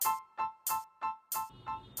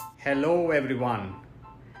Hello everyone.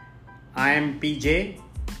 I am PJ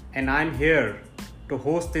and I'm here to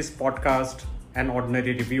host this podcast, An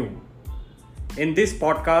Ordinary Review. In this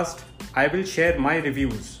podcast, I will share my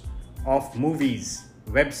reviews of movies,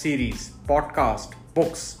 web series, podcast,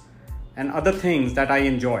 books, and other things that I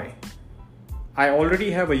enjoy. I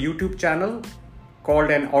already have a YouTube channel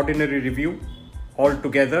called An Ordinary Review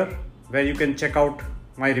altogether where you can check out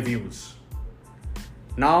my reviews.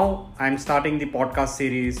 Now I'm starting the podcast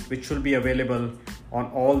series which will be available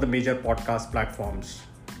on all the major podcast platforms.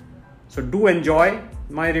 So do enjoy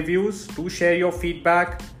my reviews, do share your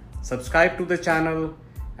feedback, subscribe to the channel,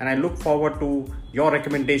 and I look forward to your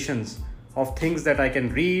recommendations of things that I can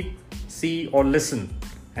read, see or listen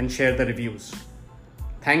and share the reviews.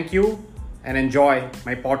 Thank you and enjoy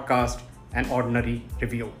my podcast, An Ordinary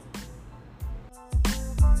Review.